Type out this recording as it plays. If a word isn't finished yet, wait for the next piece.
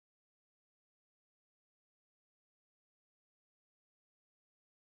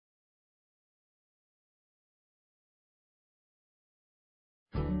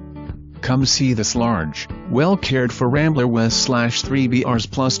Come see this large, well-cared-for Rambler with /3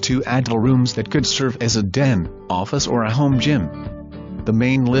 BRs plus 2 add'l rooms that could serve as a den, office or a home gym. The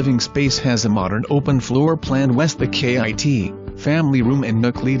main living space has a modern open floor plan with the KIT, family room and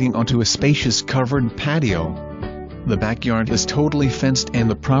nook leading onto a spacious covered patio. The backyard is totally fenced and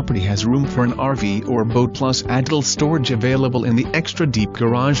the property has room for an RV or boat plus add'l storage available in the extra deep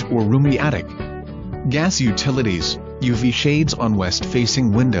garage or roomy attic. Gas utilities, UV shades on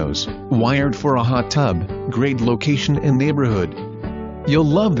west-facing windows, wired for a hot tub, great location in neighborhood. You'll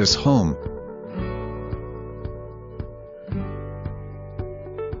love this home.